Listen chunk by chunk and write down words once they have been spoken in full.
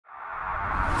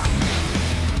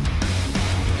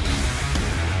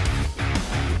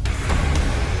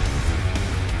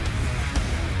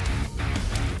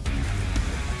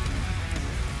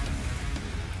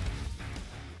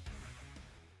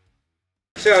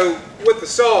So with the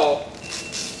saw,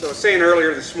 so I was saying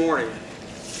earlier this morning,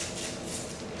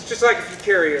 it's just like if you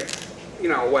carry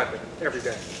a weapon every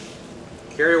day.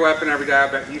 Carry a weapon every day.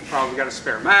 I bet you've probably got a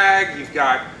spare mag, you've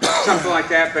got something like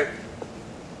that, but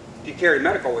you carry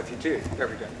medical with you too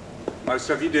every day. Most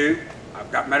of you do.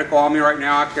 I've got medical on me right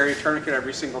now. I carry a tourniquet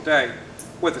every single day.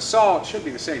 With a saw, it should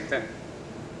be the same thing.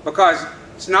 Because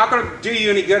it's not going to do you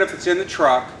any good if it's in the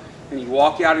truck and you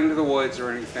walk out into the woods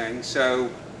or anything. So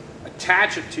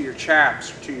attach it to your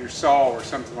chaps or to your saw or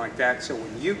something like that. So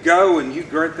when you go and you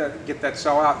get that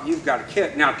saw out, you've got a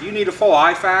kit. Now, do you need a full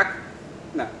IFAK?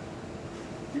 No.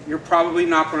 You're probably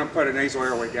not going to put a nasal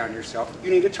airway down yourself. You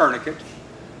need a tourniquet.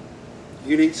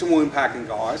 You need some wound packing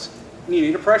gauze. And you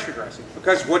need a pressure dressing.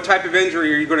 Because what type of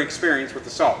injury are you going to experience with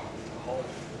the saw?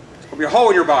 It's going to be a hole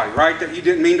in your body, right, that you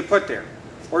didn't mean to put there.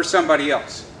 Or somebody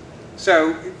else.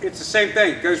 So it's the same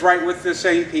thing. It goes right with the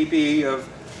same PPE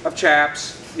of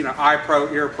chaps, eye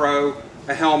pro, ear pro,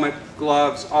 a helmet,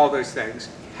 gloves, all those things.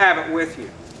 Have it with you.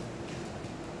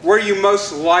 Where are you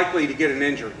most likely to get an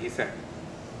injury, you think?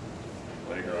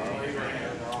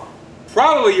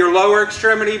 Probably your lower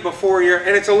extremity before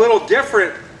and it's a little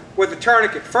different with the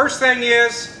tourniquet. First thing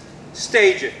is,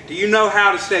 stage it. Do you know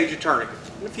how to stage a tourniquet?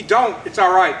 And if you don't, it's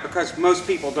all right, because most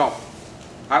people don't.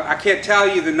 I can't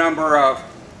tell you the number of,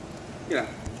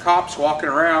 cops walking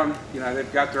around,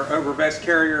 they've got their overvest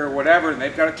carrier or whatever, and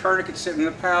they've got a tourniquet sitting in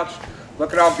the pouch,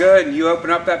 looking all good, and you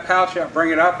open up that pouch,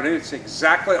 bring it up, and it's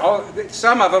exactly,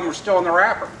 some of them are still in the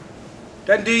wrapper.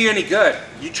 Doesn't do you any good.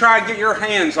 You try and get your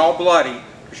hands all bloody,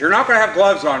 because you're not going to have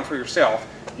gloves on for yourself.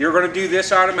 You're going to do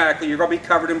this automatically. You're going to be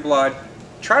covered in blood.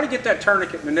 Try to get that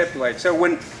tourniquet manipulated. So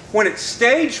when it's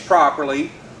staged properly,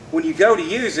 when you go to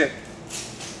use it,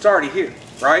 it's already here,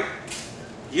 right?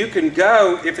 You can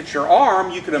go, if it's your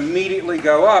arm, you can immediately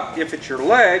go up. If it's your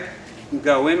leg, you can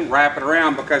go in, wrap it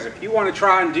around, because if you want to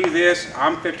try and do this,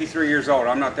 I'm 53 years old.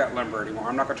 I'm not that limber anymore.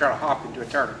 I'm not going to try to hop into a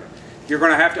tourniquet. You're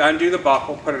going to have to undo the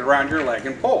buckle, put it around your leg,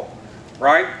 and pull,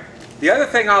 right? The other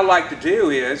thing I like to do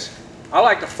is, I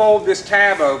like to fold this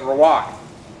tab over wide.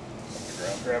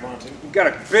 Grab onto. You've got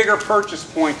a bigger purchase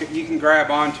point that you can grab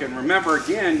onto, and remember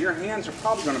again, your hands are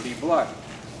probably going to be bloody.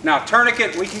 Now,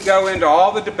 tourniquet, we can go into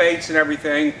all the debates and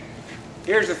everything.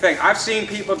 Here's the thing. I've seen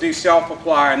people do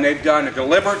self-apply, and they've done a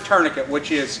deliberate tourniquet, which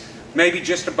is maybe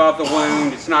just above the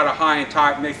wound. It's not a high and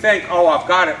tight, and they think, oh, I've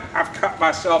got it. I've cut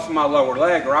myself in my lower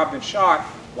leg, or I've been shot.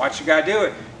 Watch the guy do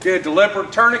it. Did a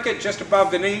deliberate tourniquet just above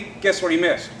the knee. Guess what he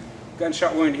missed?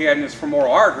 Gunshot wound he had in his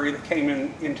femoral artery that came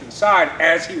into the side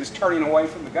as he was turning away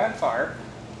from the gunfire.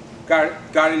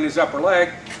 Got in his upper leg.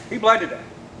 He bled to death.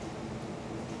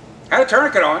 Had a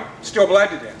tourniquet on, still bled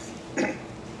to death.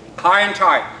 High and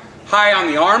tight. High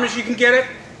on the arm as you can get it,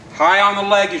 high on the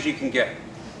leg as you can get it.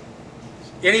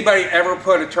 Anybody ever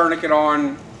put a tourniquet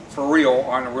on for real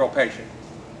on a real patient?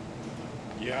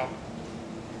 Yeah.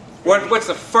 What's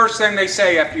the first thing they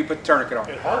say after you put the tourniquet on?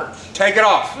 It hurts. Take it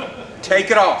off. Take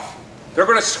it off. They're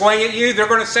going to swing at you. They're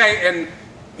going to say, and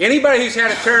anybody who's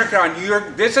had a tourniquet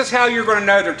on, this is how you're going to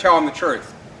know they're telling the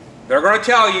truth. They're going to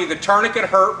tell you the tourniquet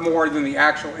hurt more than the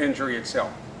actual injury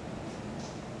itself.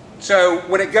 So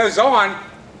when it goes on,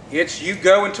 it's you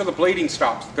go until the bleeding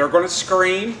stops. They're going to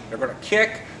scream. They're going to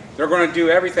kick. They're going to do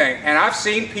everything. And I've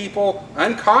seen people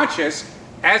unconscious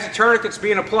as the tourniquet's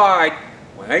being applied.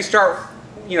 When they start,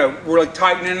 really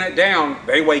tightening it down,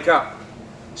 they wake up.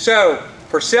 So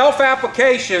for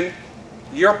self-application,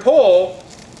 your pull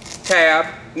tab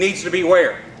needs to be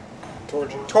where?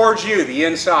 Towards you. Towards you, the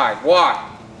inside. Why?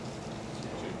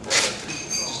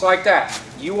 Just like that.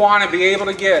 You want to be able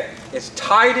to get as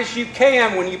tight as you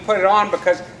can when you put it on,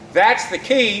 because that's the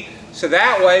key. So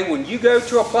that way, when you go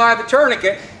to apply the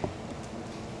tourniquet,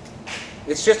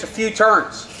 it's just a few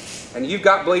turns and you've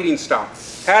got bleeding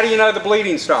stopped. How do you know the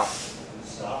bleeding stopped?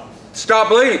 Stop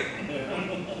bleeding.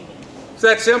 It's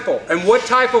that simple. And what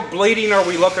type of bleeding are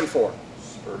we looking for?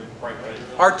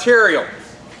 Arterial.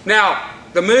 Now,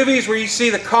 the movies where you see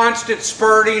the constant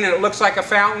spurting and it looks like a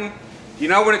fountain, do you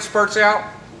know when it spurts out?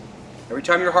 Every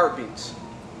time your heart beats.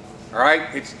 All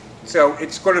right? So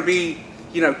it's going to be,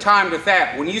 timed with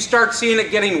that. When you start seeing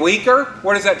it getting weaker,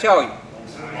 what does that tell you?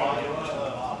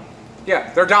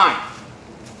 Yeah, they're dying.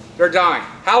 They're dying.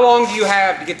 How long do you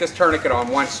have to get this tourniquet on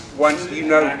once you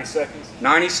know? 90 seconds.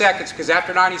 90 seconds, because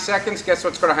after 90 seconds, guess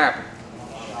what's going to happen?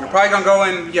 You're probably going to go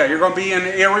in, you're going to be in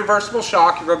irreversible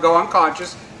shock, you're going to go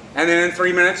unconscious, and then in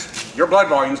 3 minutes, your blood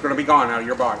volume is going to be gone out of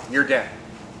your body. You're dead.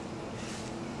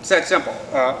 It's that simple.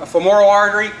 A femoral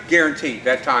artery, guaranteed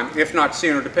that time, if not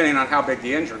sooner, depending on how big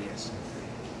the injury is.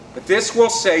 But this will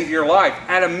save your life.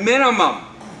 At a minimum,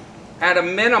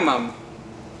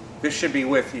 this should be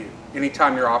with you.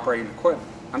 anytime you're operating equipment.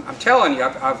 I'm telling you,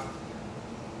 I've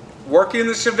working in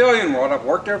the civilian world, I've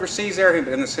worked overseas there,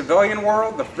 but in the civilian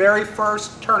world, the very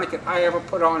first tourniquet I ever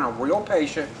put on a real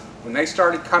patient, when they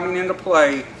started coming into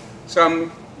play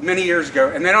some many years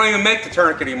ago, and they don't even make the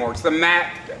tourniquet anymore, it's the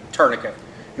mat tourniquet.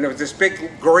 And it was this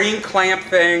big green clamp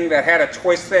thing that had a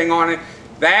twist thing on it.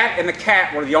 That and the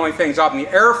cat were the only things up. And the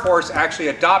Air Force actually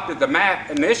adopted the mat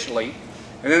initially,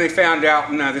 and then they found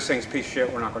out, no, this thing's a piece of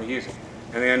shit, we're not going to use it.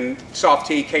 And then Soft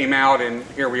T came out, and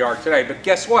here we are today. But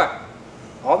guess what?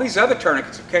 All these other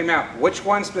tourniquets that came out, which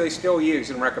ones do they still use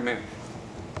and recommend?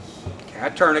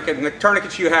 Cat tourniquet, and the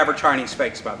tourniquets you have are Chinese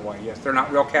fakes, by the way. Yes, they're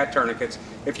not real cat tourniquets.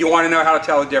 If you want to know how to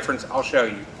tell the difference, I'll show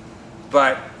you.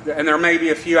 But, and there may be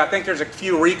a few, I think there's a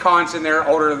few Recons in there,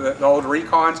 the old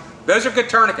Recons. Those are good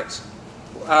tourniquets.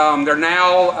 They're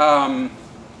now, oh,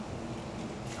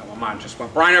 mine just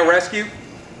went, Rhino Rescue.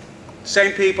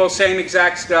 Same people, same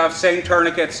exact stuff, same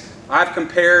tourniquets. I've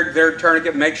compared their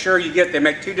tourniquet. Make sure you get, they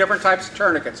make two different types of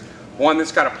tourniquets. One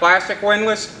that's got a plastic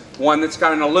windlass, one that's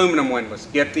got an aluminum windlass.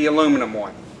 Get the aluminum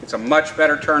one. It's a much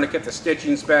better tourniquet, the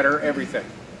stitching's better, everything.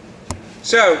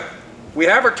 So, we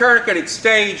have our tourniquet, it's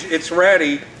staged, it's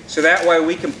ready, so that way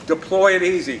we can deploy it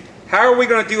easy. How are we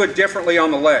going to do it differently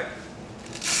on the leg?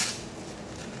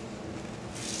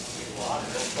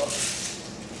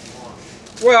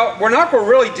 Well, we're not going to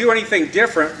really do anything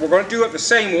different. We're going to do it the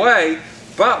same way,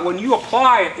 but when you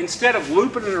apply it, instead of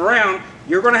looping it around,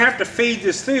 you're going to have to feed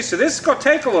this through. So this is going to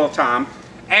take a little time,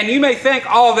 and you may think,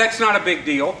 oh, that's not a big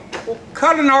deal. Well,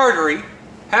 cut an artery,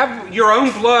 have your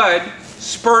own blood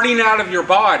spurting out of your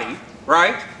body,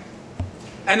 right?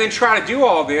 And then try to do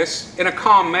all this in a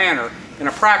calm manner, in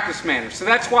a practice manner. So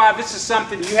that's why this is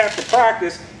something you have to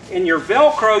practice. In your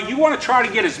Velcro, you want to try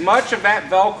to get as much of that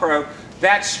Velcro,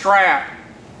 that strap,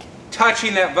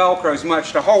 touching that Velcro as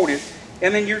much to hold it,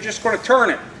 and then you're just going to turn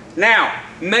it. Now,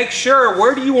 make sure,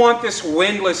 where do you want this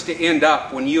windlass to end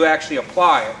up when you actually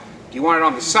apply it? Do you want it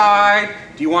on the side?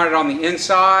 Do you want it on the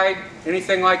inside?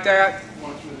 Anything like that?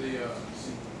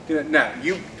 No,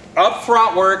 you up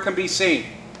front where it can be seen.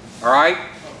 All right?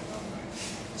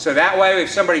 So that way, if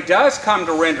somebody does come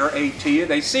to render aid to you,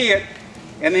 they see it,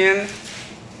 and then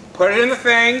put it in the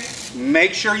thing,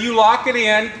 make sure you lock it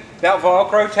in, that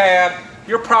Velcro tab.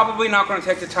 You're probably not going to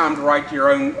take the time to write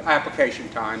your own application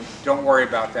time. Don't worry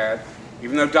about that.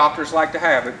 Even though doctors like to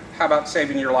have it, how about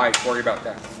saving your life? Worry about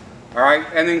that. All right,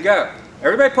 and then go.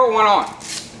 Everybody put one on.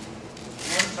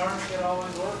 One tourniquet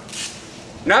always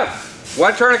works? No,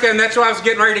 one tourniquet, and that's what I was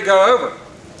getting ready to go over.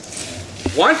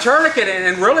 One tourniquet,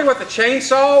 and really with a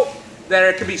chainsaw, that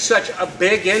it could be such a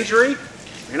big injury,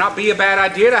 may not be a bad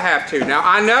idea to have two. Now,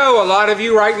 I know a lot of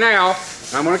you right now,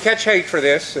 I'm going to catch hate for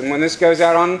this, and when this goes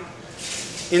out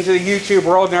into the YouTube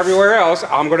world and everywhere else,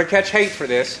 I'm going to catch hate for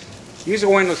this. Use a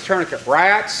windlass tourniquet.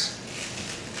 Rats,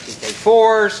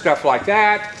 TK4s, stuff like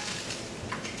that.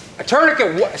 A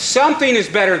tourniquet, something is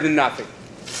better than nothing.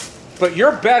 But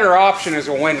your better option is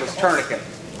a windlass tourniquet.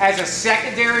 As a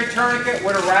secondary tourniquet,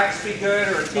 would a Rats be good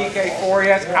or a TK4?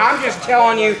 Yes. I'm just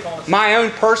telling you my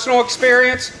own personal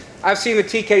experience. I've seen the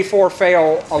TK4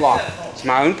 fail a lot. It's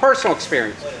my own personal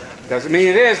experience. Doesn't mean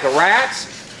it is. The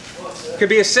Rats could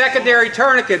be a secondary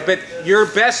tourniquet, but your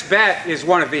best bet is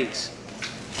one of these.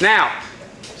 Now,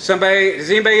 does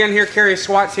anybody in here carry a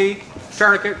SWAT T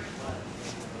tourniquet?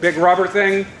 Big rubber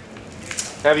thing?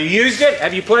 Have you used it?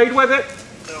 Have you played with it?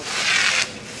 No.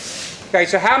 Okay,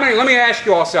 so how many, let me ask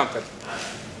you all something.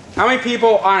 How many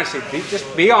people, honestly,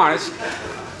 just be honest,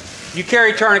 you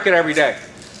carry tourniquet every day?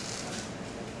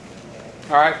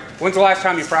 All right, when's the last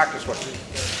time you practiced with it?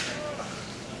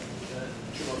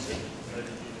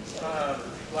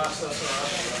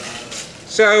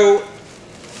 So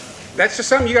that's just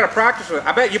something you got to practice with.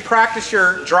 I bet you practice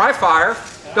your dry fire,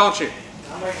 don't you?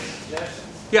 I'll make a suggestion.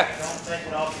 Yeah. Don't take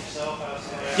it off yourself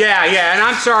outside. Yeah, and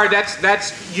I'm sorry,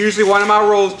 that's usually one of my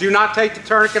rules. Do not take the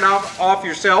tourniquet off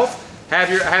yourself.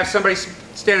 Have somebody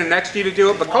standing next to you to do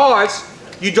it, because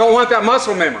you don't want that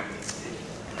muscle memory.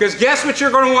 Because guess what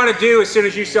you're going to want to do as soon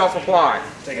as you self-apply?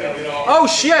 Take it off. Oh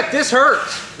shit, this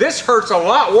hurts. This hurts a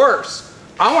lot worse.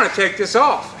 I want to take this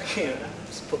off. I can't.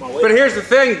 Just put my weight. But here's the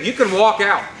thing, you can walk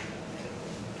out.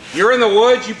 You're in the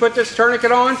woods, you put this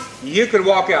tourniquet on, you could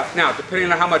walk out. Now,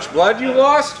 depending on how much blood you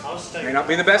lost, may not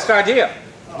be the best idea.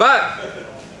 But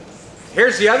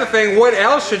here's the other thing, what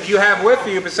else should you have with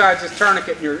you besides this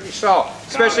tourniquet and your saw?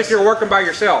 Especially if you're working by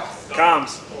yourself.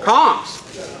 Comms.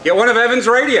 Comms. Get one of Evan's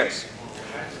radios.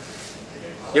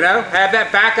 You know, have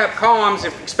that backup comms,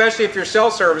 especially if your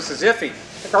cell service is iffy.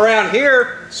 Like around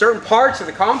here, certain parts of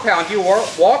the compound you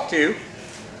walk to,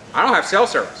 I don't have cell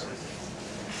service.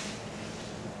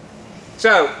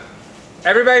 So,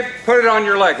 Everybody put it on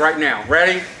your leg right now.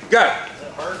 Ready? Go. Does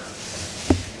it hurt?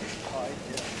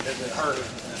 Does it hurt?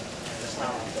 It's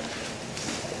not.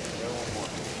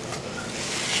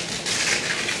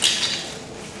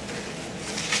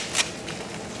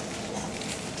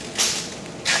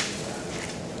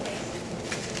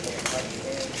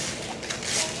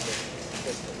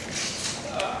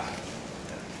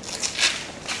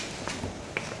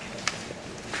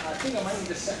 I think I might need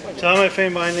to set my Tell me if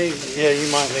anybody needs, yeah,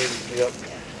 you might need, yep.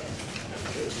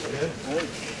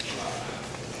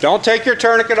 Don't take your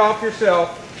tourniquet off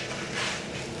yourself.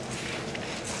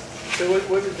 So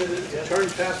what is it? Turn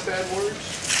past bad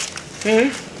words?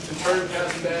 Turn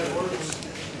past bad words?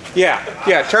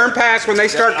 Yeah, turn past when they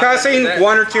start cussing,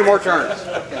 1 or 2 more turns.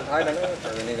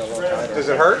 Does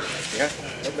it hurt? Yeah,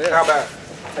 a little bit. How about?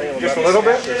 Just a little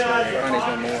bit? I need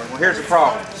one more. Well, here's the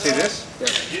problem. See this?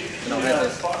 I don't have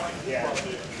this.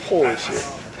 Holy shit.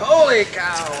 Holy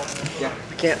cow!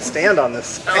 I can't stand on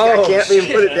this. I Oh, can't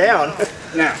even put it down.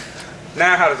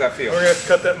 Now how does that feel? We're gonna have to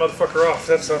cut that motherfucker off.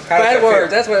 That's a, How does Bad that word. feel?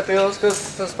 That's what it feels.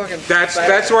 Feels fucking.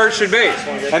 That's where it should be.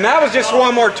 And that was just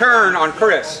 1 more turn on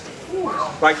Chris.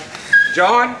 Like,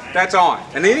 John, that's on.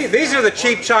 And these are the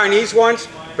cheap Chinese ones,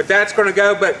 but that's going to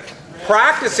go. But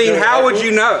practicing, how would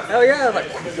you know? Hell yeah! Like,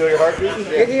 Feel your heart beating?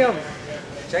 get him.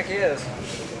 Check his.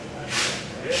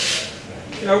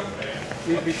 Nope.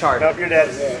 You'd be tired. Nope, your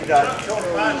dad's done. Short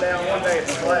mine down one day at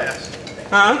the class.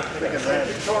 Huh?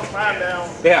 Short mine down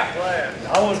Yeah. class.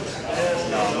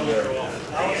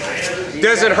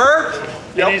 Does it hurt?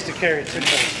 he needs to carry 2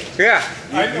 points. Yeah.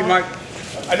 You might.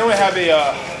 I know I have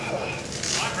a,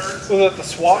 was it the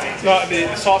swap? No,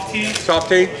 the soft tee. Soft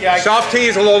tee? Yeah, Soft tee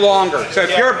is a little longer. So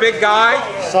if you're a big guy,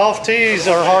 Soft tees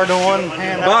are hard to one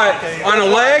hand. but on a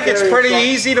leg it's pretty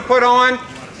easy to put on.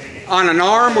 On an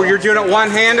arm where you're doing it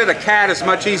one-handed, a cat is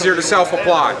much easier to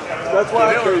self-apply. That's why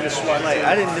I carry the SWAT.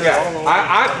 I didn't do it all the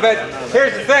Yeah, but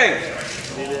here's the thing.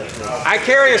 I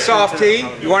carry a soft tee.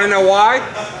 You want to know why?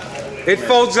 It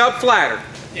folds up flatter.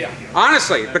 Yeah.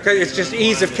 Honestly, because it's just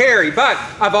ease of carry. But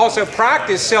I've also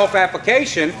practiced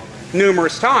self-application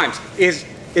numerous times.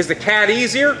 Is the cat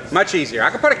easier? Much easier. I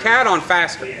can put a cat on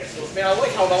faster. Man, I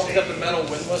like how it always got the metal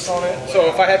windlass on it. So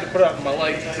if I had to put it up on my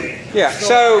legs, Yeah,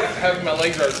 so having my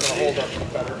legs are going to hold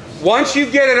up better. once you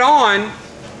get it on,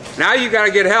 now you got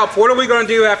to get help. What are we going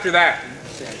to do after that?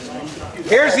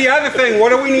 Here's the other thing. What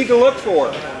do we need to look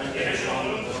for?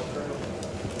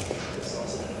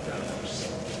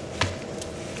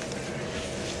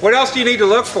 What else do you need to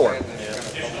look for?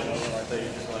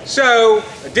 So,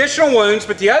 additional wounds,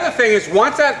 but the other thing is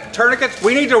once that tourniquet,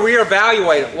 we need to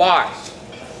reevaluate it. Why?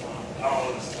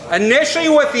 Initially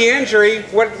with the injury,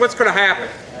 what's going to happen?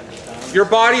 Your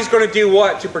body's going to do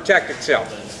what to protect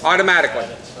itself? Automatically.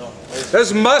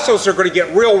 Those muscles are going to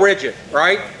get real rigid,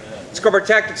 right? It's going to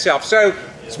protect itself. So,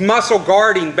 it's muscle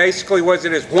guarding basically what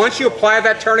it is. Once you apply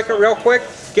that tourniquet real quick,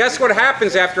 guess what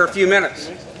happens after a few minutes?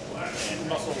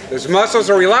 Those muscles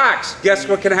are relaxed. Guess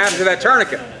what can happen to that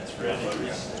tourniquet?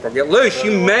 It's going to get loose.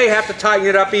 You may have to tighten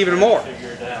it up even more.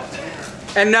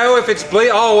 And know if it's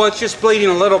bleeding, oh, well, it's just bleeding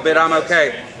a little bit, I'm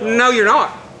okay. No, you're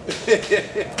not.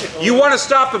 You want to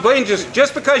stop the bleeding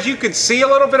just because you can see a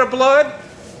little bit of blood.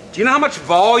 Do you know how much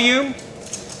volume,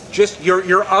 just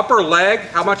your upper leg,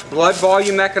 how much blood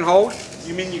volume that can hold?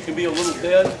 You mean you can be a little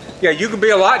dead? Yeah, you could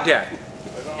be a lot dead.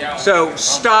 So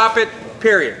stop it,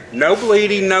 period. No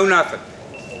bleeding, no nothing.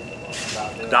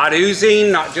 Not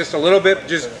oozing, not just a little bit,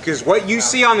 just because what you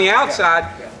see on the outside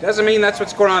doesn't mean that's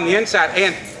what's going on the inside.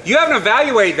 And you haven't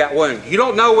evaluated that wound. You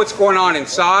don't know what's going on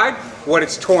inside, what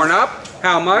it's torn up,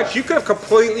 how much. You could have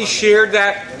completely sheared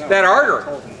that artery.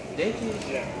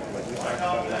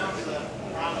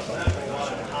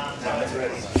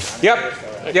 Yep.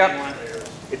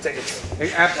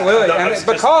 Absolutely. And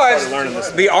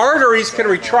because the arteries can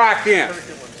retract in.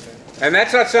 And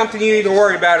that's not something you need to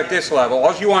worry about at this level.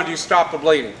 All you want to do is stop the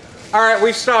bleeding. All right,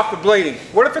 we've stopped the bleeding.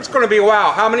 What if it's going to be a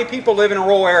while? How many people live in a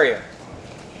rural area?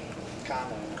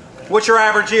 What's your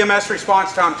average EMS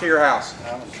response time to your house?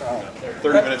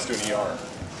 30 minutes to an ER.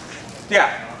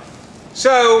 Yeah.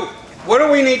 So what do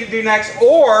we need to do next?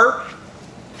 Or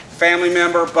family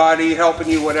member, buddy, helping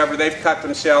you, whatever, they've cut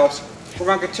themselves. We're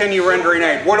going to continue rendering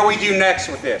aid. What do we do next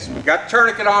with this? We've got the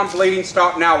tourniquet on, bleeding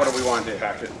stopped. Now what do we want to do?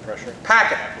 Pack it, pressure.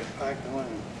 Pack it.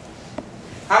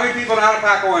 How many people know how to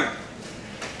pack a wound?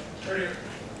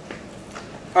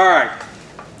 All right.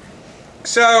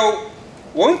 So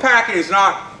wound packing is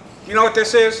not, you know what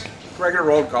this is? Regular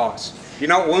rolled gauze. You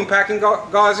know what wound packing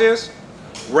gauze is?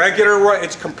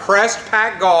 It's compressed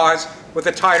packed gauze with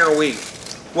a tighter weave.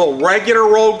 Will regular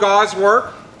rolled gauze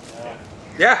work?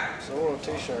 Yeah.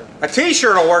 t-shirt. A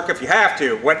t-shirt will work if you have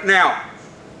to. What now?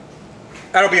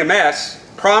 That'll be a mess.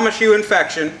 Promise you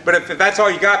infection, but if that's all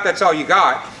you got, that's all you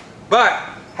got. But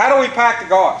how do we pack the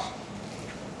gauze?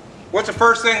 What's the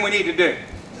first thing we need to do?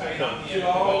 Get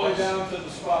all the way down to the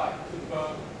spot, to the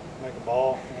bottom. Make a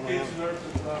ball. Kids and nerves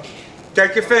to the bottom.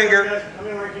 Take your finger. How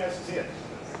many more guesses hit?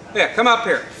 Yeah, come up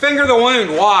here. Finger the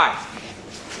wound. Why?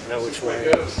 Know which way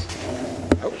it is.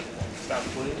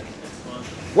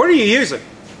 What are you using?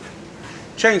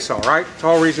 Chainsaw, right? It's the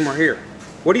whole reason we're here.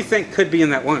 What do you think could be in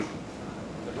that wound?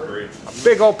 A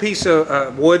big old piece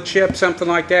of wood chip, something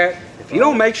like that. If you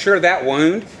don't make sure that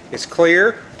wound is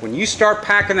clear, when you start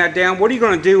packing that down, what are you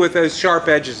going to do with those sharp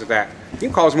edges of that? You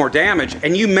can cause more damage,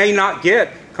 and you may not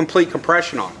get complete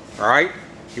compression on it, all right?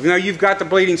 Even though you've got the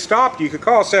bleeding stopped, you could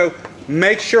call. So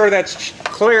make sure that's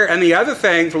clear. And the other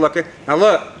thing to look at, now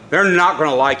look, they're not going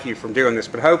to like you from doing this,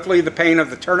 but hopefully the pain of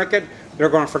the tourniquet, they're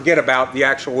going to forget about the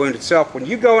actual wound itself. When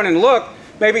you go in and look,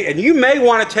 maybe, and you may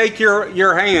want to take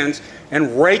your hands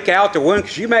and rake out the wound,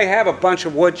 because you may have a bunch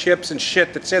of wood chips and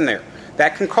shit that's in there.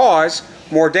 That can cause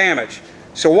more damage.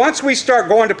 So once we start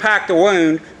going to pack the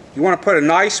wound, you want to put a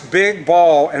nice big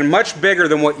ball, and much bigger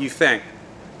than what you think.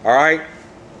 All right?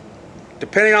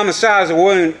 Depending on the size of the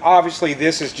wound, obviously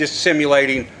this is just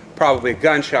simulating probably a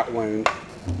gunshot wound.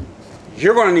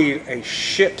 You're going to need a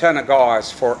shit ton of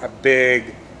gauze for a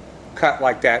big cut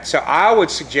like that. So I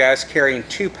would suggest carrying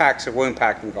 2 packs of wound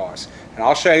packing gauze. And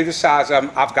I'll show you the size of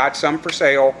them. I've got some for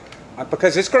sale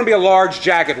because it's going to be a large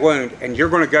jagged wound, and you're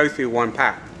going to go through 1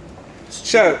 pack.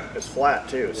 So It's flat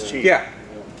too. It's cheap. yeah,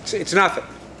 it's nothing.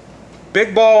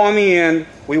 Big ball on the end.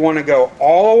 We want to go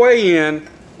all the way in,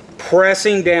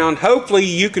 pressing down. Hopefully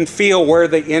you can feel where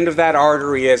the end of that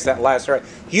artery is, that last artery.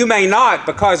 You may not,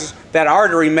 because that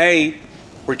artery may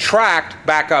retract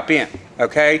back up in,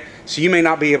 okay? So you may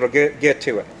not be able to get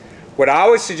to it. What I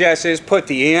always suggest is put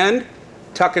the end,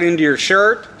 tuck it into your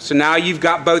shirt, so now you've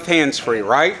got both hands free,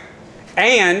 right?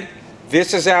 And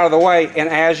this is out of the way, and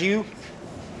as you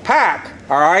pack,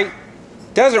 all right,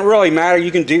 doesn't really matter,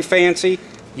 you can do fancy.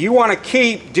 You want to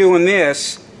keep doing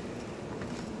this.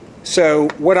 So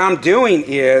what I'm doing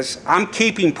is I'm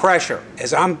keeping pressure.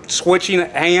 As I'm switching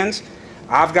hands,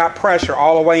 I've got pressure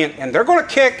all the way in, and they're going to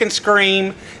kick and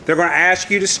scream. They're going to ask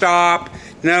you to stop.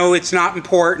 No, it's not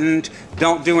important.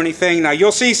 Don't do anything. Now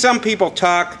you'll see some people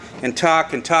tuck and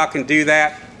tuck and tuck and do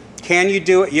that. Can you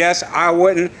do it? Yes, I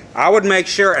wouldn't. I would make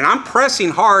sure, and I'm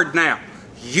pressing hard now.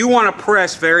 You want to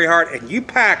press very hard, and you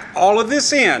pack all of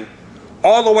this in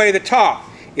all the way to the top.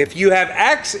 If you have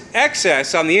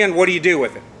excess on the end, what do you do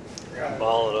with it?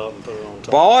 Ball it up and put it on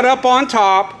top. Ball it up on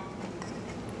top.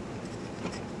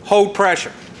 Hold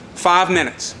pressure. 5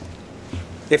 minutes.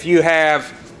 If you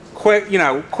have quick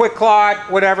clot,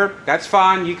 whatever, that's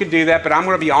fine. You can do that. But I'm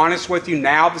going to be honest with you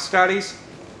now, the studies.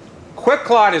 Quick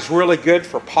clot is really good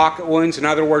for pocket wounds. In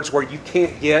other words, where you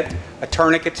can't get a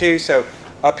tourniquet to. So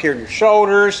up here in your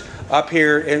shoulders, up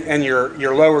here in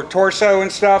your lower torso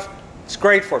and stuff. It's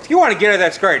great for it. If you want to get it,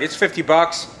 that's great. It's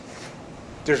 $50.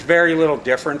 There's very little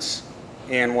difference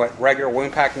in what regular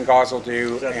wound packing gauze will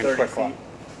do and quick clot.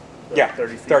 Yeah,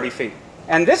 30 feet.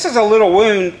 And this is a little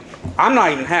wound. I'm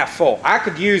not even half full. I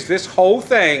could use this whole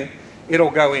thing. It'll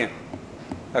go in.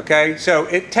 Okay, so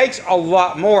it takes a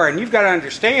lot more, and you've got to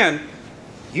understand,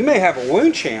 you may have a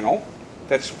wound channel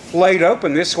that's flayed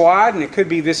open this wide, and it could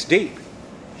be this deep.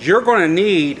 You're going to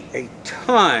need a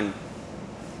ton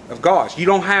of gauze. You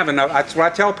don't have enough. That's what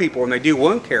I tell people when they do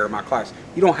wound care in my class.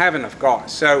 You don't have enough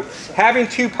gauze. So having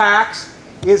 2 packs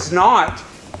is not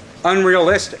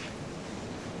unrealistic.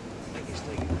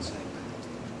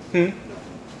 There's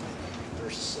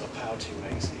a pouch he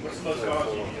makes.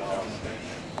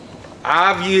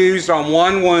 I've used on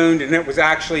 1 wound, and it was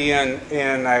actually in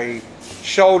a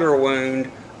shoulder wound.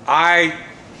 I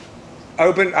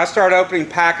started opening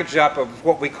package up of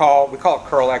what we call it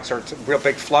Curl-X, or it's a real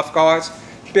big fluff gauze,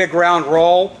 big round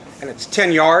roll, and it's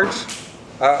 10 yards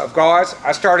of gauze.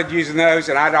 I started using those,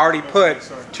 and I'd already put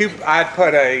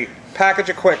a package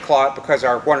of Quick Clot because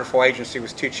our wonderful agency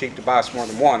was too cheap to buy us more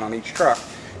than 1 on each truck.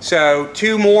 So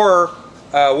 2 more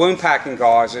wound packing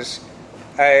gauzes,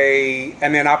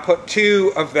 and then I put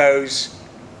 2 of those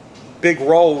big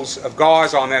rolls of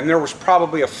gauze on them. There was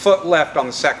probably a foot left on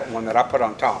the second one that I put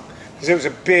on top because it was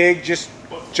a big, just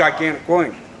gigantic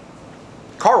wound.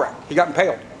 Car wreck. He got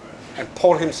impaled and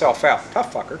pulled himself out.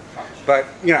 Tough fucker. But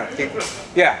you know,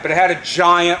 but it had a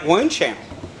giant wound channel.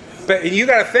 But you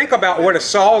got to think about what a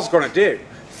saw is going to do.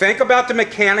 Think about the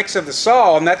mechanics of the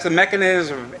saw, and that's the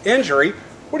mechanism of injury.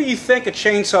 What do you think a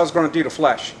chainsaw is going to do to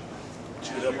flesh?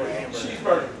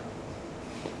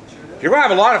 You're going to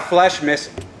have a lot of flesh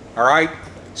missing, all right?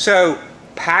 So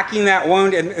packing that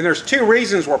wound, and there's two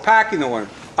reasons we're packing the wound.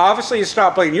 Obviously, you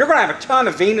stop bleeding. You're going to have a ton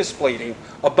of venous bleeding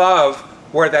above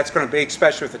where that's going to be,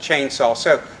 especially with the chainsaw.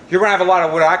 So you're going to have a lot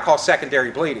of what I call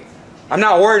secondary bleeding. I'm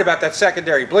not worried about that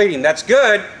secondary bleeding. That's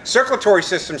good. Circulatory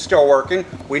system's still working.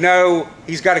 We know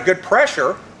he's got a good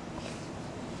pressure.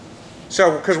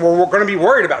 So, because we're going to be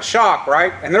worried about shock,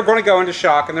 right? And they're going to go into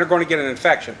shock and they're going to get an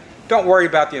infection. Don't worry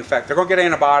about the infection. They're going to get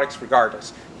antibiotics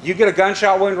regardless. You get a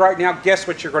gunshot wound right now, guess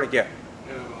what you're going to get?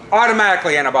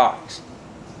 Automatically antibiotics.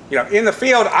 You know, in the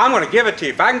field, I'm going to give it to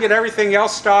you. If I can get everything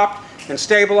else stopped and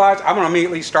stabilized, I'm going to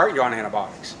immediately start you on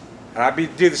antibiotics. And I'd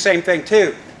do the same thing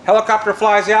too. Helicopter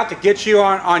flies out to get you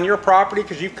on your property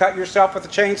because you've cut yourself with a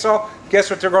chainsaw. Guess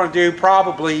what they're going to do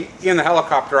probably in the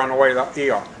helicopter on the way to the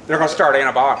ER? They're going to start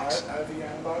antibiotics. IV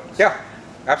antibiotics? Yeah,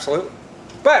 absolutely.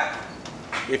 But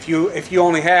if you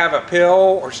only have a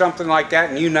pill or something like that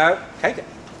and you know, take it.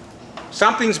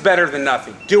 Something's better than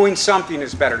nothing. Doing something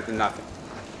is better than nothing.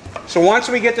 So once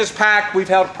we get this packed, we've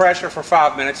held pressure for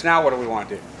 5 minutes. Now what do we want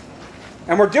to do?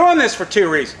 And we're doing this for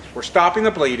two reasons. We're stopping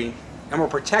the bleeding and we're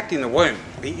protecting the wound.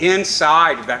 The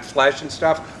inside of that flesh and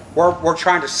stuff, we're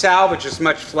trying to salvage as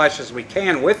much flesh as we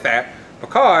can with that,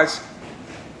 because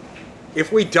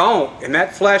if we don't, and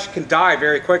that flesh can die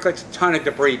very quickly, it's a ton of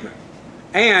debridement.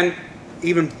 And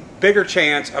even bigger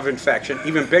chance of infection,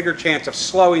 even bigger chance of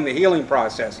slowing the healing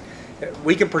process.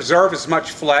 We can preserve as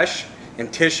much flesh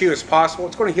and tissue as possible.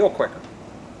 It's going to heal quicker.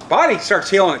 The body starts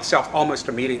healing itself almost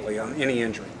immediately on any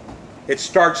injury. It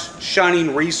starts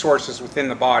shunning resources within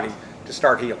the body to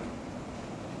start healing.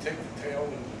 Take the tail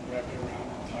and wrap it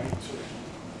around tight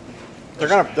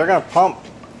so They're gonna pump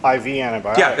IV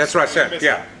antibiotics. Yeah, that's what I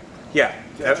said.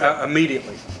 Yeah,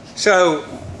 immediately. So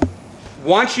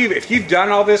once if you've done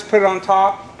all this, put it on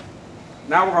top.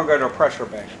 Now we're going to go to a pressure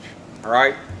bandage. All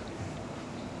right.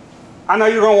 I know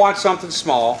you're going to want something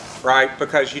small, right?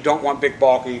 Because you don't want big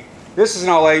bulky. This is an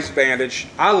Olaze bandage.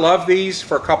 I love these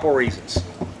for a couple reasons.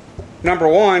 Number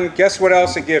one, guess what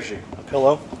else it gives you? A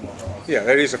pillow. Yeah,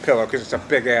 that is a pillow because it's a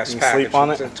big ass package. Sleep on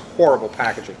it? It's horrible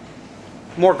packaging.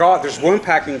 More gauze. There's wound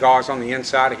packing gauze on the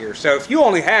inside of here. So if you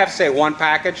only have, say, one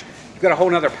package, you've got a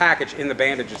whole other package in the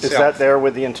bandage itself. Is that there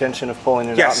with the intention of pulling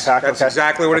it out and Yes, packing? that's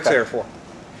exactly what it's there for.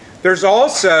 There's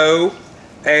also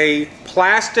a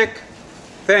plastic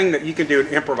thing that you can do an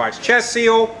improvised chest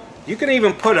seal. You can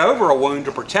even put over a wound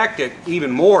to protect it even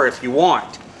more if you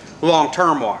want,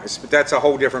 long-term wise, but that's a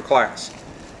whole different class.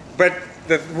 But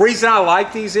the reason I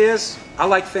like these is I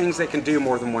like things that can do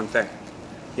more than one thing.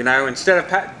 You know, instead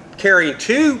of carrying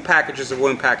 2 packages of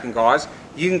wound packing gauze,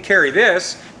 you can carry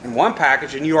this in one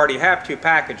package and you already have 2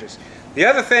 packages. The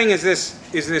other thing is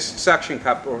this suction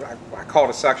cup, or I call it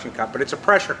a suction cup, but it's a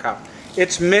pressure cup.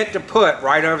 It's meant to put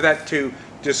right over that to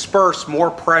disperse more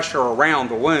pressure around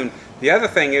the wound. The other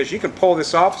thing is you can pull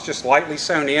this off. It's just lightly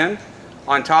sewn in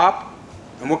on top.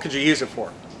 And what could you use it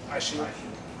for? eye shield.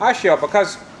 Eye shield,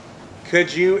 because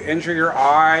could you injure your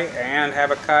eye and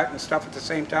have a cut and stuff at the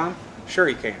same time? Sure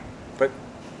you can, but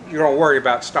you don't worry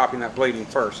about stopping that bleeding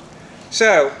first.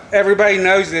 So everybody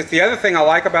knows this. The other thing I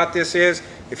like about this is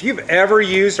if you've ever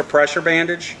used a pressure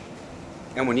bandage,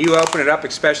 and when you open it up,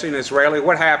 especially in Israeli,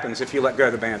 what happens if you let go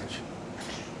of the bandage?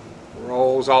 It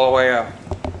rolls all the way up.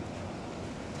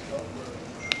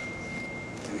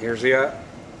 And here's the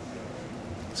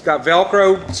it's got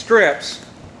Velcro strips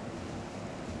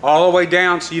all the way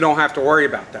down so you don't have to worry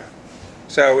about that.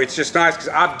 So it's just nice because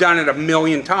I've done it a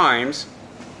million times.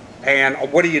 And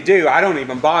what do? I don't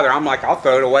even bother. I'm like, I'll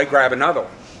throw it away, grab another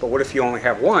one. But what if you only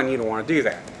have one? You don't want to do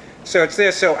that. So it's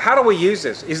this. So how do we use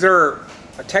this? Is there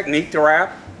a technique to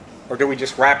wrap? Or do we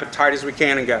just wrap it tight as we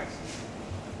can and go?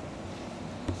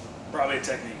 Probably a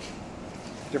technique.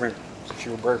 Give me,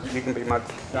 you can be my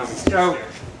dummy. So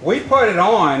we put it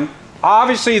on.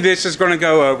 Obviously this is going to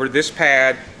go over, this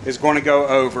pad is going to go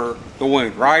over the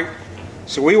wound, right?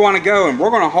 So we want to go and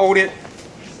we're going to hold it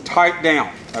tight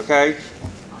down, okay?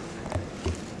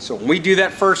 So when we do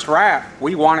that first wrap,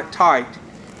 we want it tight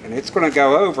and it's going to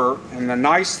go over. And the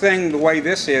nice thing, the way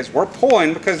this is, we're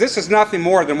pulling, because this is nothing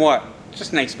more than what?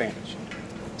 Just an ace bandage.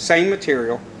 Same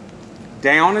material,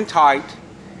 down and tight.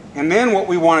 And then what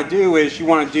we want to do is you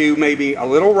want to do maybe a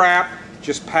little wrap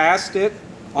just past it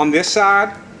on this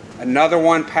side, another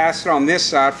one past it on this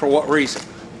side. For what reason?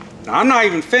 Now I'm not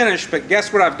even finished, but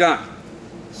guess what I've done?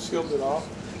 Sealed it off.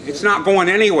 It's not going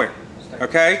anywhere,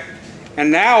 okay?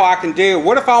 And now I can do,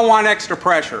 what if I want extra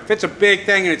pressure? If it's a big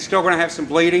thing and it's still going to have some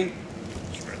bleeding,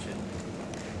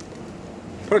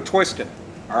 put a twist in,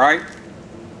 all right?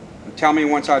 And tell me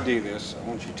once I do this, I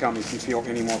want you to tell me if you feel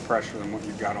any more pressure than what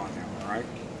you've got on now, all right?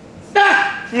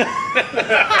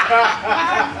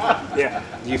 Yeah.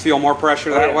 Do you feel more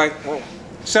pressure that way?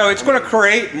 So it's going to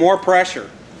create more pressure.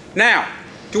 Now,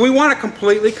 do we want to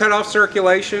completely cut off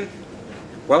circulation?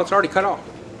 Well, it's already cut off.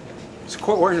 So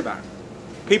quit worrying about it.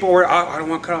 People were, oh, I don't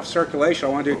want to cut off circulation.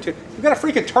 I want to do it too. You've got a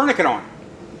freaking tourniquet on.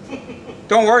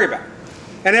 Don't worry about it.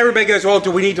 And everybody goes, well, do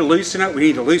we need to loosen it? We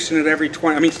need to loosen it every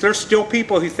 20. I mean, there's still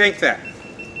people who think that.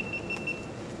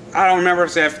 I don't remember if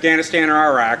it's Afghanistan or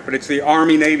Iraq, but it's the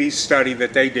Army-Navy study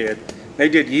that they did. They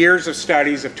did years of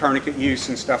studies of tourniquet use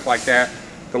and stuff like that.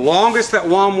 The longest that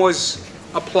one was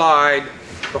applied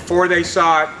before they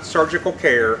sought surgical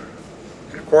care,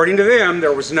 and according to them,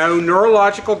 there was no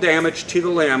neurological damage to the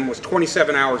limb, was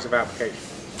 27 hours of application.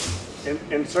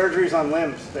 In surgeries on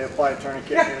limbs, they apply a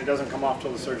tourniquet and it doesn't come off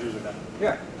till the surgeries are done.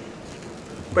 Yeah.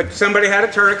 But somebody had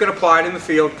a tourniquet applied in the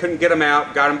field, couldn't get them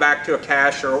out, got them back to a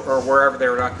cache or wherever they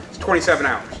were done. It's 27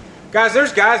 hours. Guys,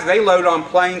 there's guys, they load on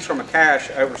planes from a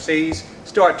cache overseas,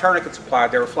 still had tourniquets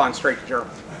applied, they were flying straight to Germany.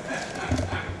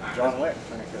 John Wick,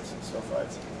 tourniquets and still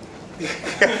fights.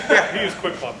 Yeah, he used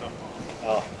Quick Club though.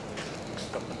 Oh.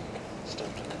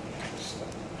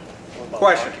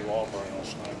 Question.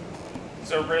 Is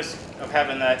there a risk of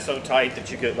having that so tight that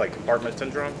you get like compartment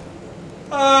syndrome?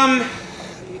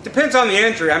 It depends on the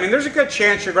injury. I mean, there's a good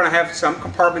chance you're going to have some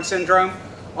compartment syndrome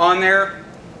on there.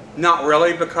 Not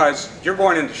really, because you're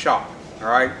going into shock, all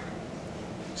right?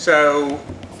 So,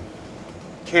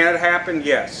 can it happen?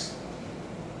 Yes.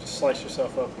 Just slice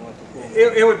yourself up and let the pool.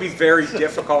 It would be very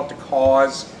difficult to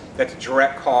cause that the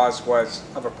direct cause was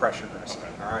of a pressure dressing,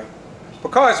 all right?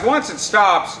 Because once it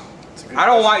stops, I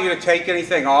don't want you to take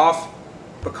anything off,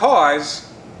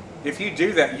 because if you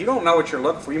do that, you don't know what you're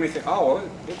looking for. You may think, oh, well,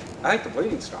 I think the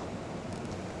bleeding stopped.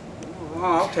 Oh,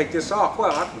 I'll take this off.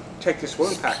 Well, I can take this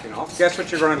wound packing off. Guess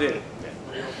what you're going to do?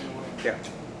 Yeah.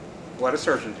 Let a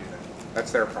surgeon do that.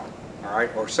 That's their problem, all right?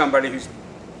 Or somebody who's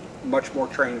much more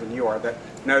trained than you are that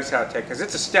knows how to take, because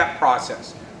it's a step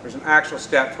process. There's an actual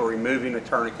step for removing a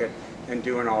tourniquet and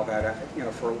doing all that, you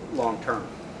know, for long term.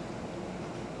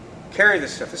 Carry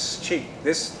this stuff. This is cheap.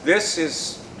 This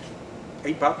is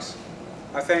 $8,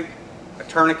 I think. A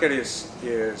tourniquet is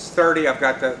 30. I've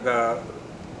got the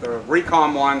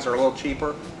Recon ones are a little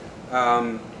cheaper,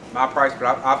 my price,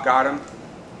 but I've got them.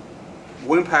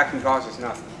 Wound packing gauze is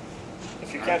nothing.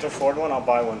 If you can't afford one, I'll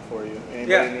buy one for you.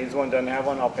 Anybody who needs one, doesn't have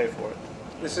one, I'll pay for it.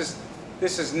 This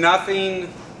is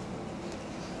nothing.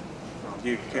 Oh,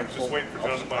 you can't Just wait for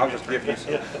John to buy I'll me a just give you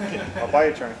some. I'll buy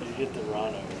you a tourniquet. You get the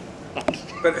run over.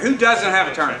 But who doesn't have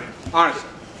a tourniquet? Honestly.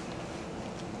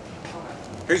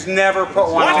 Who's never put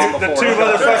one on before? The two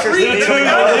motherfuckers that need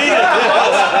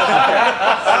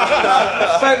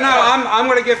But no, I'm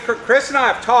going to give Chris and I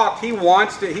have talked. He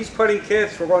wants to. He's putting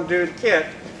kits. We're going to do the kit.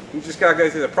 You just got to go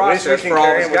through the process for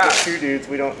all his guys. With the 2 dudes,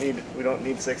 we don't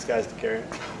need 6 guys to carry it.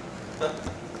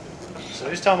 So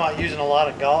he's talking about using a lot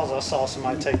of gauze. I saw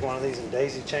somebody take one of these and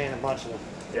daisy chain a bunch of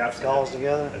gauze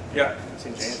together. Yeah.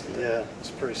 Yeah,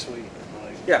 it's pretty sweet.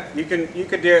 Yeah, you can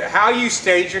do it. How you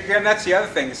stage your gear, and that's the other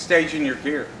thing, is staging your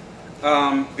gear.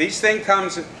 These things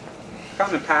comes in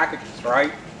packages,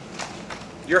 right?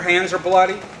 Your hands are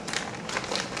bloody.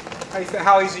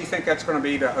 How easy do you think that's going to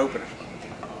be to open it?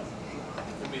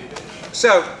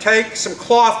 So take some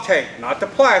cloth tape, not the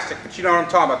plastic, but you know what I'm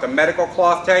talking about, the medical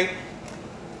cloth tape.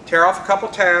 Tear off a couple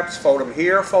tabs, fold them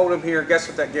here, fold them here. Guess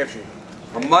what that gives you?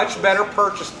 A much better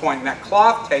purchase point, and that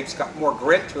cloth tape's got more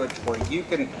grit to it where you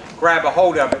can grab a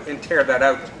hold of it and tear that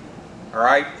open, all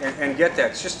right, and get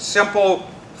that. It's just simple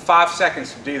 5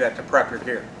 seconds to do that to prep your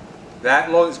gear. That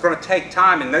is going to take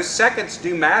time, and those seconds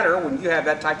do matter when you have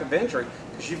that type of injury,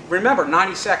 because you remember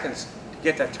 90 seconds to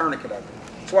get that tourniquet open.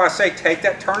 That's why I say take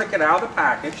that tourniquet out of the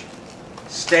package,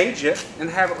 stage it, and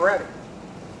have it ready,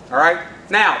 all right?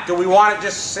 Now, do we want it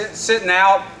just sitting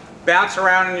out, bounce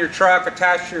around in your truck,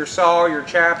 attached to your saw, your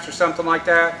chaps, or something like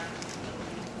that?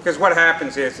 Because what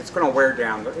happens is it's going to wear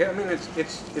down. I mean,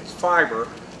 it's fiber.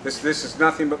 This is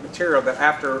nothing but material that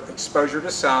after exposure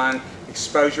to sun,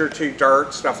 exposure to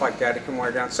dirt, stuff like that, it can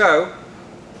wear down. So,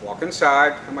 walk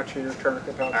inside. How much are your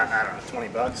tourniquet? I don't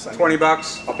know, $20. 20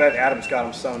 bucks. I'll bet Adam's got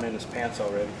them sewn in his pants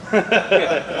already.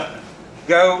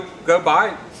 Go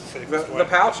buy the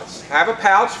pouches. Have a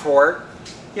pouch for it.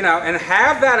 You know, and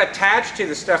have that attached to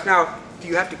the stuff. Now, do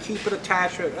you have to keep it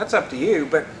attached? That's up to you,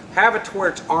 but have it to where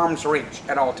it's arm's reach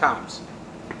at all times.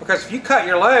 Because if you cut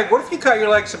your leg, what if you cut your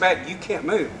leg so bad you can't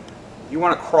move? You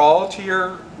want to crawl to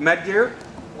your med gear?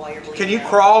 Can you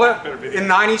crawl it in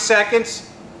 90 seconds?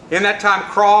 In that time,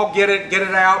 crawl, get it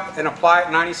out, and apply it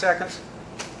in 90 seconds?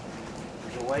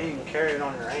 There's a way you can carry it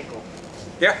on your ankle.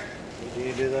 Yeah. Do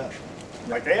you do that?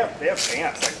 Like they have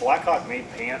pants. Like Blackhawk made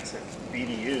pants and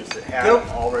BDUs that have Nope.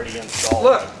 them already installed.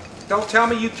 Look, don't tell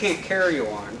me you can't carry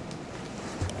one.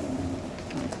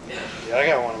 Yeah, I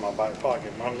got one in my back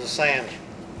pocket, but I'm just saying.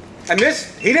 And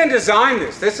this, he didn't design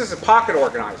this. This is a pocket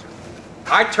organizer.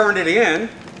 I turned it in.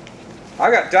 I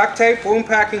got duct tape, wound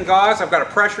packing gauze. I've got a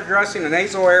pressure dressing, a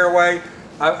nasal airway,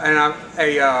 and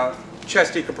a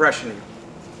chest decompression needle.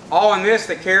 All in this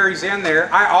that carries in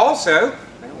there. I also,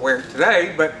 I don't wear it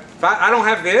today, but if I don't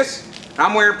have this,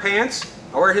 I'm wearing pants,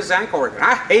 I wear his ankle rig. And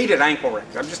I hated ankle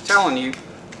rigs. I'm just telling you,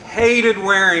 hated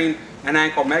wearing an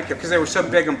ankle med kit because they were so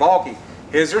big and bulky.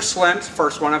 His are slim. It's the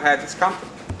first one I've had that's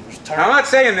comfortable. Now, I'm not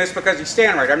saying this because he's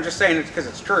standing right. I'm just saying it because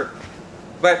it's true.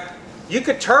 But you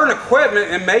could turn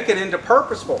equipment and make it into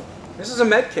purposeful. This is a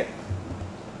med kit.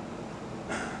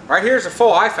 Right here's a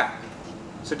full IFAC.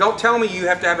 So don't tell me you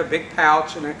have to have a big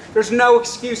pouch. And there's no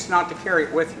excuse not to carry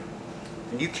it with you.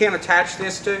 And you can't attach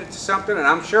this to something. And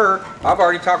I'm sure I've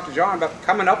already talked to John about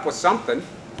coming up with something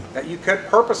that you could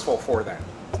purposeful for that.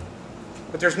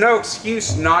 But there's no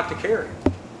excuse not to carry it.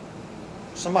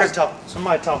 Somebody taught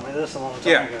me this a long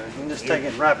time ago. You can just take it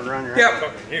and wrap it around your ankle.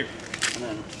 And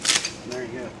then, there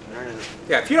you go. There it is.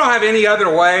 Yeah, if you don't have any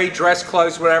other way, dress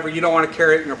clothes, whatever, you don't want to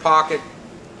carry it in your pocket,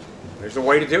 there's a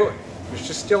way to do it. There's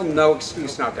just still no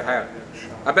excuse not to have it.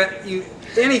 I bet you,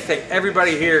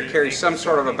 everybody here carries some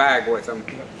sort of a bag with them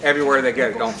everywhere they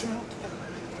go, don't you?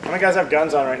 How many guys have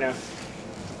guns on right now?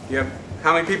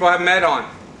 How many people have med on?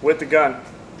 With the gun.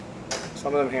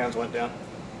 Some of them hands went down.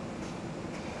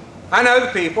 I know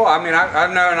the people. I mean, I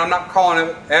know, and I'm not calling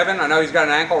him Evan. I know he's got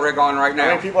an ankle rig on right now. How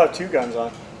many people have 2 guns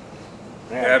on?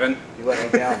 Man, Evan. You let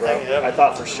me down, bro. I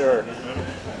thought for sure.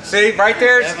 See, right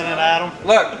there's, Evan and Adam.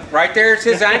 look, right there's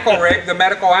his ankle rig, the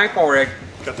medical ankle rig.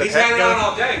 Got that He's hat had it gun? on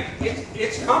all day.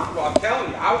 It's comfortable, I'm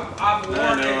telling you. I've worn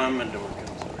I know it. I'm into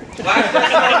it.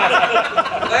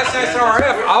 Last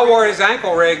SRF, I wore his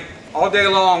ankle rig all day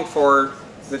long for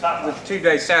the 2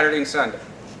 days, Saturday and Sunday.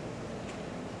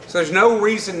 So there's no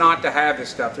reason not to have this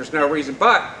stuff. There's no reason.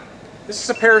 But this is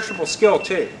a perishable skill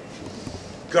too.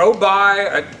 Go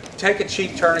take a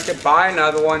cheap tourniquet, buy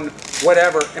another one,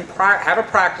 whatever, and have a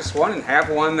practice one and have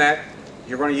one that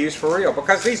you're going to use for real.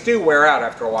 Because these do wear out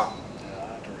after a while. Yeah, I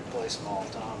have to replace them all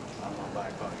the time on my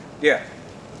back pocket. Yeah.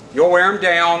 You'll wear them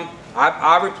down.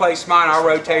 I replace mine. I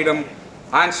rotate them.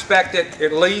 I inspect it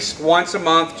at least once a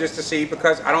month just to see,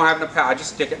 because I don't have enough power. I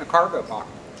just stick it in a cargo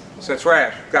pocket. So it's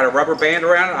right. Got a rubber band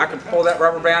around it. I can pull that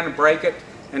rubber band and break it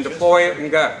and deploy it and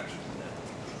go.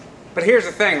 But here's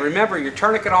the thing. Remember, your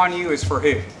tourniquet on you is for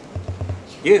who?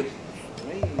 You.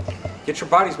 Get your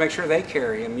buddies, make sure they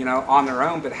carry them, on their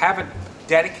own, but have a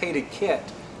dedicated kit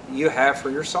you have for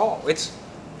your saw. It's,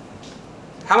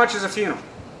 how much is a funeral?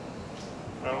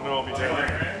 I don't know. I'll be telling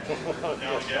you.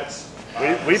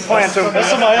 We plant some. That's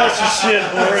somebody else's shit.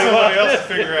 Somebody else to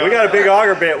figure out. We got a big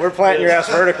auger bit. We're planting your ass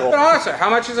vertical. But honestly, how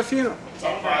much is a funeral?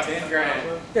 10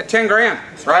 grand. Yeah, 10 grand,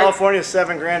 right? California's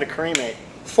 $7 grand to cremate.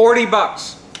 40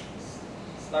 bucks.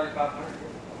 3,500.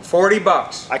 40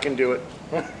 bucks. I can do it.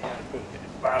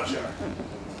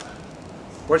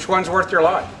 Which one's worth your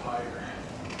life?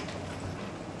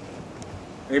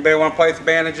 Anybody want to play with the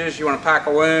bandages? You want to pack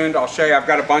a wound? I'll show you. I've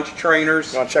got a bunch of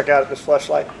trainers. You want to check out this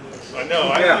fleshlight? I know.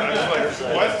 I was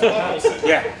like, what's the level?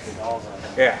 Yeah.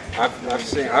 Yeah, I've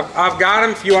seen. I've got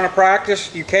them. If you want to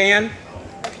practice, you can.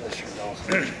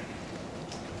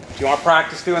 If you want to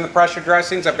practice doing the pressure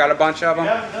dressings, I've got a bunch of them.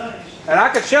 And I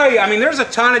could show you. I mean, there's a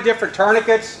ton of different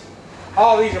tourniquets.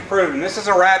 All these are proven. This is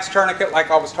a rat's tourniquet,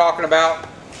 like I was talking about.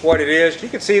 What it is, you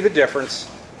can see the difference.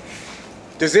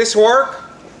 Does this work?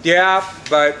 Yeah,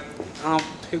 but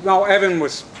no. Evan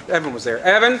was there.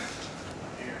 Evan,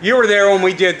 you were there when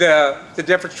we did the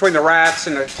difference between the rats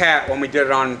and the cat when we did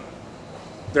it on.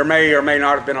 There may or may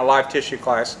not have been a live tissue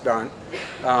class done.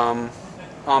 And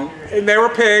they were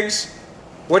pigs.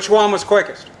 Which one was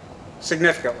quickest?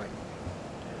 Significantly.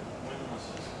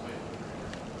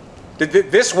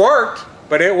 This worked,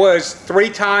 but it was 3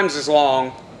 times as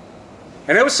long.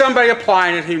 And it was somebody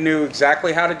applying it who knew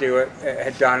exactly how to do it,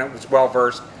 had done it, was well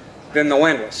versed, than the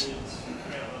windlass.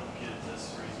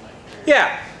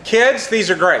 Yeah, kids, these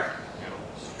are great.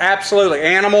 Absolutely.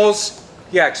 Animals,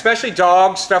 yeah, especially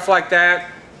dogs, stuff like that,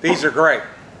 these are great.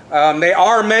 They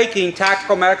are making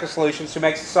Tactical Medical Solutions, who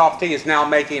makes the Soft T, is now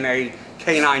making a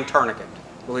canine tourniquet,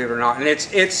 believe it or not. And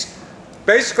it's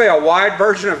basically a wide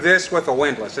version of this with a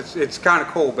windlass. It's kind of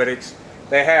cool, but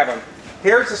they have them.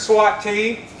 Here's the SWAT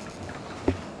T.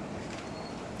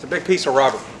 It's a big piece of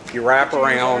rubber. You wrap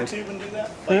around. Could we use inner tube and do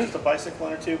that? Like just a bicycle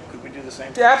inner tube? Could we do the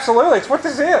same thing? Yeah, absolutely. It's what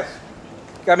this is.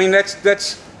 I mean,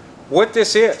 that's what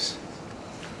this is.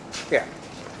 Yeah.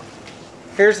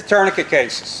 Here's the tourniquet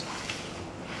cases.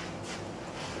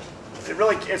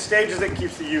 It stages it and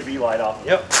keeps the UV light off.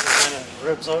 Yep. And it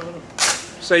rips open.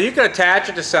 So you can attach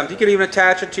it to something. You can even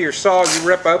attach it to your saw. You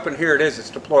rip open, here it is. It's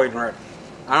deployed and ready.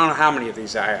 I don't know how many of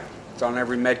these I have. It's on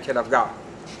every med kit I've got.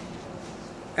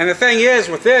 And the thing is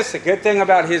with this, the good thing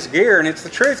about his gear, and it's the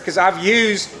truth because I've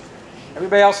used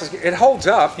everybody else's gear, it holds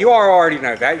up. You already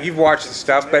know that. You've watched the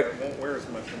stuff, but It won't wear as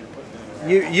much when you're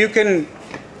putting it in. you can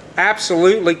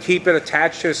absolutely keep it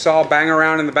attached to a saw, bang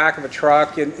around in the back of a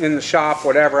truck, in the shop,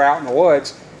 whatever, out in the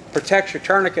woods. Protects your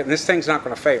tourniquet, and this thing's not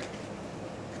going to fail.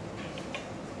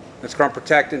 It's going to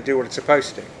protect and do what it's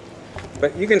supposed to.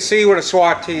 But you can see with a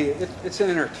SWAT tee, it's an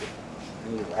inner tee.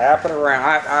 And you wrap it around.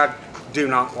 I do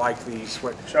not like these.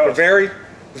 They're very,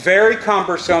 very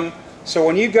cumbersome. So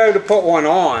when you go to put one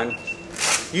on,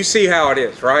 you see how it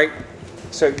is, right?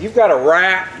 So you've got to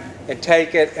wrap and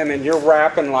take it, and then you're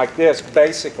wrapping like this,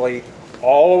 basically,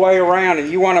 all the way around.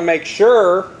 And you want to make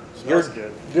sure you're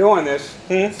good. doing this.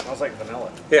 It smells like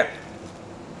vanilla. Yeah.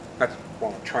 That's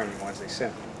one of the training ones they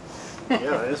sent me. Yeah,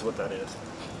 that is what that is.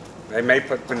 They may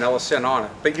put vanilla scent on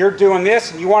it. But you're doing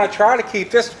this, and you want to try to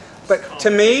keep this. But to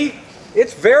me,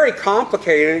 it's very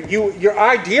complicated.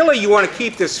 Ideally, you want to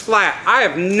keep this flat. I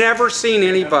have never seen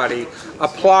anybody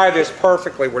apply this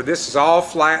perfectly, where this is all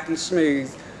flat and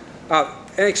smooth.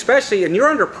 And especially, and you're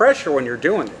under pressure when you're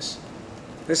doing this.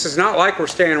 This is not like we're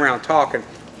standing around talking.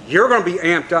 You're going to be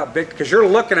amped up big because you're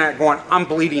looking at it going, I'm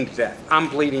bleeding to death. I'm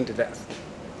bleeding to death.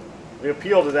 The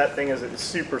appeal to that thing is it's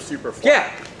super, super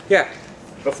flat. Yeah, yeah.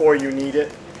 Before you need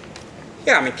it.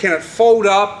 Yeah, I mean, can it fold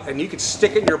up and you can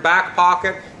stick it in your back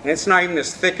pocket and it's not even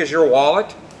as thick as your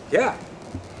wallet? Yeah.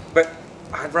 But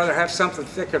I'd rather have something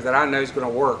thicker that I know is going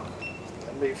to work.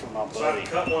 That'd be for my So I buddy.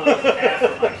 can cut one in half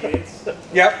for my kids,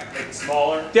 Yep, make it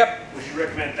smaller. yep. Would you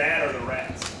recommend that or the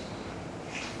rats?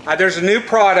 There's a new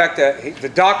product that the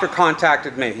doctor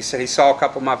contacted me. He said he saw a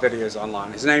couple of my videos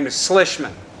online. His name is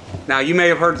Slishman. Now, you may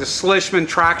have heard of the Slishman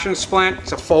traction splint.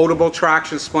 It's a foldable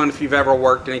traction splint if you've ever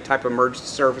worked any type of emergency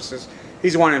services.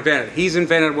 He's the one who invented it. He's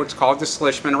invented what's called the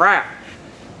Slishman wrap.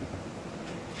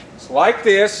 It's like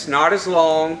this, not as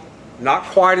long, not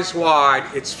quite as wide.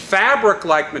 It's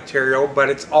fabric-like material, but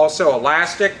it's also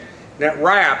elastic, and it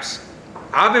wraps.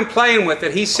 I've been playing with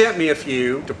it. He sent me a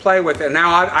few to play with it, and now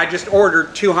I just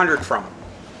ordered 200 from him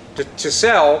to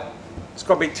sell. It's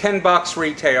going to be $10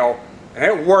 retail, and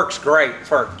it works great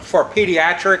for a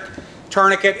pediatric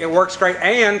tourniquet. It works great,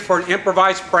 and for an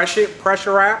improvised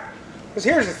pressure wrap. Because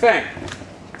here's the thing.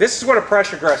 This is what a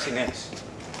pressure dressing is.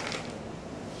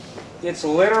 It's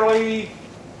literally,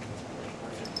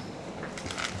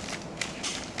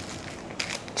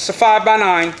 it's a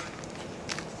 5x9.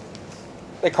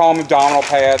 They call them abdominal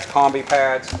pads, combi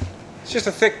pads. It's just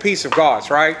a thick piece of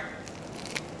gauze, right?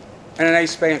 And an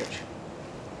ace bandage.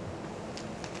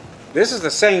 This is the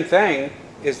same thing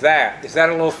as that. Is that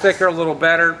a little thicker, a little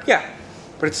better? Yeah,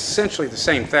 but it's essentially the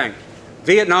same thing.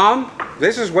 Vietnam,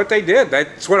 this is what they did.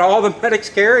 That's what all the medics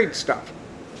carried stuff.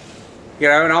 You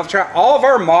know, and all of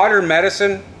our modern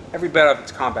medicine, every bit of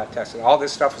it's combat tested. All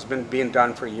this stuff has been being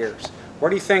done for years. Where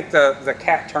do you think the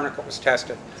cat tourniquet was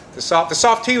tested? The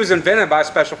soft T was invented by a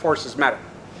Special Forces medic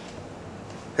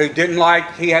who didn't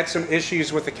like, he had some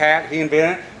issues with the cat. He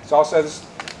invented it. It's also this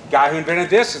guy who invented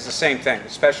this is the same thing. The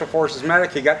Special Forces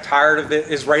medic, he got tired of the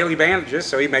Israeli bandages,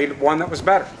 so he made one that was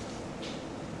better.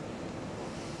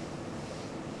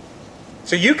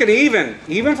 So you can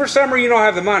even for summer you don't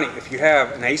have the money, if you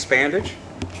have an ace bandage,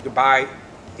 you can buy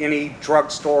any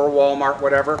drugstore, Walmart,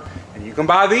 whatever, and you can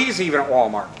buy these even at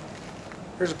Walmart.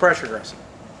 Here's a pressure dressing.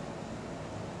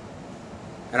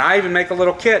 And I even make a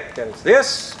little kit that is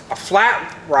this, a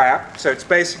flat wrap, so it's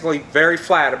basically very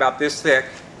flat, about this thick,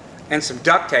 and some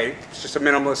duct tape. It's just a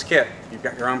minimalist kit. You've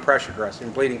got your own pressure dressing,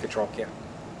 bleeding control kit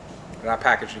that I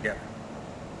package together.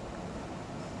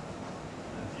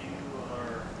 If you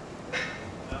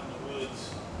are out in the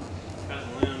woods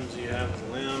cutting limbs, you have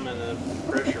a limb and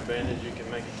a pressure bandage, you can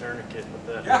make a tourniquet with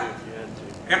that Yeah. too if you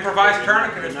had to. Improvised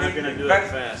tourniquet is You're not going to do but it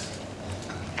fast.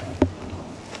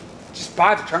 just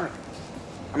buy the tourniquet.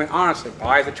 I mean, honestly,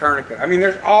 buy the tourniquet. I mean,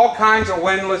 there's all kinds of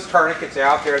windlass tourniquets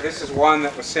out there. This is one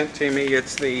that was sent to me.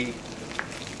 It's the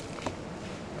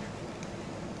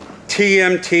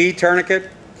TMT tourniquet,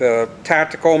 the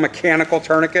Tactical Mechanical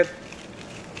Tourniquet.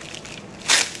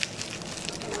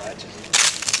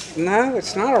 No,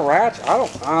 it's not a ratchet. I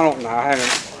don't know. I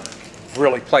haven't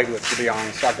really played with it, to be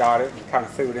honest. I got it and kind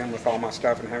of threw it in with all my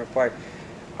stuff and haven't played.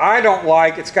 I don't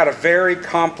like, it's got a very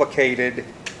complicated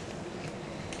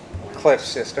clip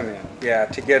system in. Yeah,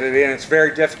 to get it in, it's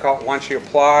very difficult once you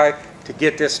apply to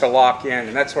get this to lock in,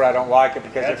 and that's what I don't like it,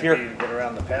 because if you're get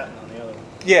around the patent on the other one.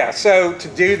 Yeah, so to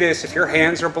do this, if your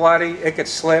hands are bloody, it could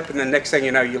slip, and the next thing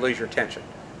you know, you lose your tension.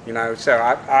 You know, so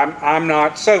I'm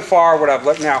not, so far what I've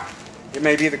looked, now, it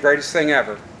may be the greatest thing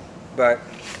ever, but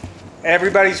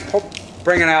everybody's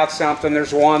bringing out something.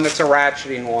 There's one that's a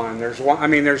ratcheting one. There's one, I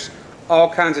mean, there's all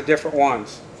kinds of different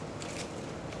ones.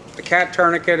 The cat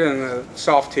tourniquet and the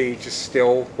soft tee just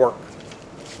still work.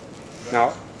 Now,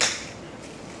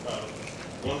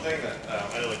 one thing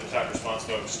that I know like the TAC response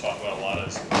folks talk about a lot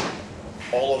is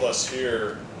all of us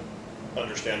here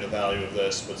understand the value of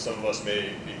this, but some of us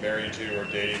may be married to or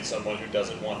dating someone who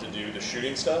doesn't want to do the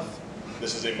shooting stuff.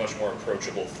 This is a much more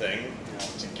approachable thing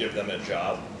to give them a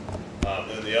job. And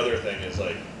then the other thing is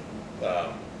like,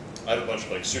 I have a bunch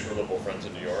of like super liberal friends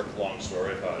in New York. Long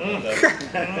story of how I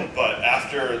met them. But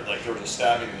after like there was a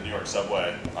stabbing in the New York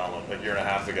subway, I don't know, like a year and a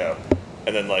half ago,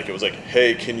 and then like it was like,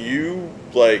 hey, can you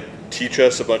like teach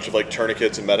us a bunch of like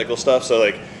tourniquets and medical stuff? So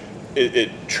like it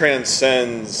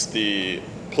transcends the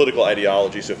political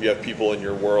ideology. So if you have people in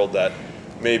your world that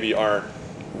maybe aren't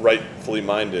rightfully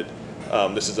minded,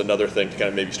 this is another thing to kind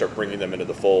of maybe start bringing them into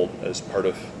the fold as part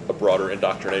of a broader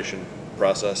indoctrination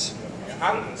process.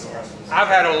 I've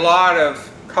had a lot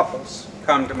of couples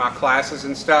come to my classes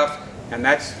and stuff, and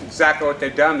that's exactly what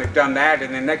they've done. They've done that,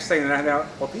 and the next thing they know,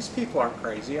 well, these people aren't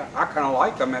crazy. I kind of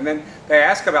like them. And then they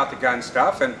ask about the gun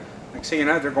stuff, and like, so, you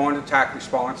know, they're going to TAC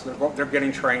response. They're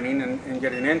getting training and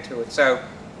getting into it. So,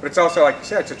 but it's also, like you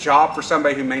said, it's a job for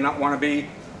somebody who may not want to be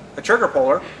a trigger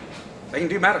puller. They can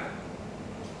do medical.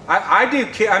 I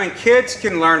mean, kids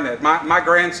can learn that. My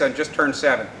grandson just turned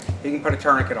 7. He can put a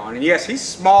tourniquet on. And yes, he's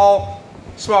small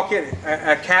kid.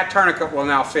 A cat tourniquet will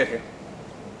now fit him.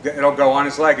 It'll go on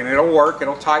his leg and it'll work.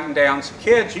 It'll tighten down. So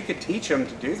kids, you could teach them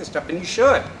to do this stuff, and you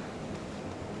should.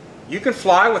 You can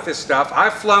fly with this stuff.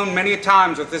 I've flown many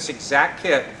times with this exact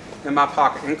kit in my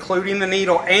pocket, including the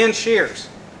needle and shears.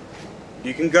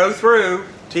 You can go through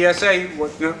TSA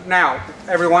with, now,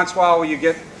 every once in a while you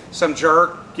get some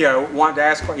jerk, you know, wanting to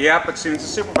ask, yeah, but as soon as the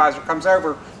supervisor comes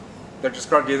over, they're just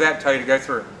going to do that and tell you to go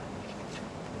through.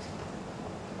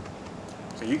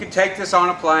 So you can take this on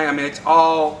a plane. I mean, it's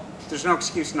all, there's no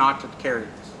excuse not to carry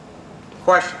this.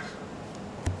 Questions?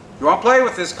 You want to play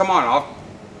with this? Come on,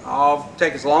 I'll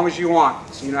take as long as you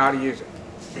want so you know how to use it.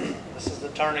 This is the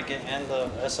tourniquet and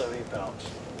the SOE pouch.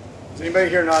 Does anybody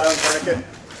here not own tourniquet?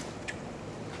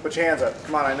 Put your hands up.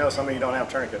 Come on, I know some of you don't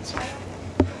have tourniquets.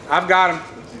 I've got them.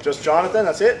 Just Jonathan,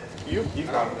 that's it?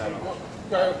 You've got them.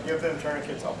 Give them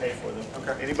tourniquets, I'll pay for them.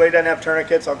 Okay. Anybody doesn't have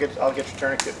tourniquets, I'll get your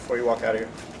tourniquet before you walk out of here.